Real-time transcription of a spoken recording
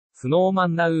スノーマ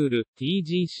ンラウール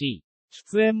TGC。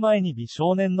出演前に美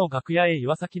少年の楽屋へ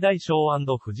岩崎大昇&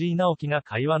藤井直樹が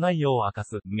会話内容を明か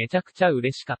す。めちゃくちゃ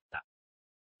嬉しかった。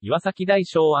岩崎大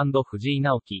昇&藤井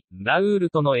直樹、ラウール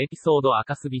とのエピソード明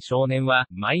かす美少年は、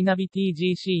マイナビ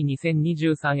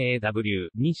TGC2023AW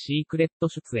にシークレット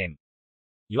出演。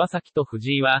岩崎と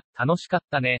藤井は、楽しかっ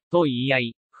たね、と言い合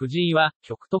い、藤井は、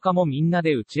曲とかもみんな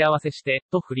で打ち合わせして、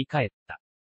と振り返った。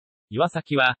岩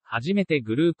崎は、初めて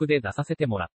グループで出させて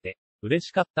もらって、嬉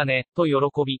しかったね、と喜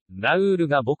び、ラウール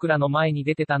が僕らの前に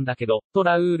出てたんだけど、と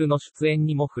ラウールの出演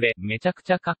にも触れ、めちゃく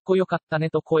ちゃかっこよかったね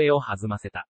と声を弾ませ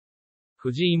た。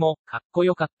藤井も、かっこ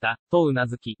よかった、とうな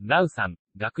ずき、ラウさん、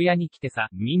楽屋に来てさ、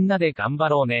みんなで頑張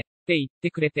ろうね、って言っ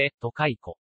てくれて、と解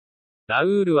雇。ラウ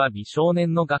ールは美少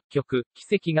年の楽曲、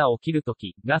奇跡が起きると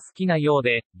き、が好きなよう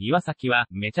で、岩崎は、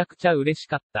めちゃくちゃ嬉し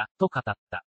かった、と語っ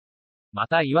た。ま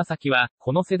た岩崎は、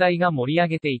この世代が盛り上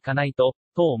げていかないと、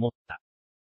と思った。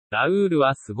ラウール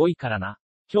はすごいからな。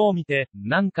今日見て、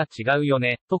なんか違うよ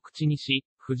ね、と口にし、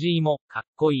藤井も、かっ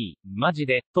こいい、マジ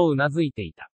で、とうなずいて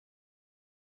いた。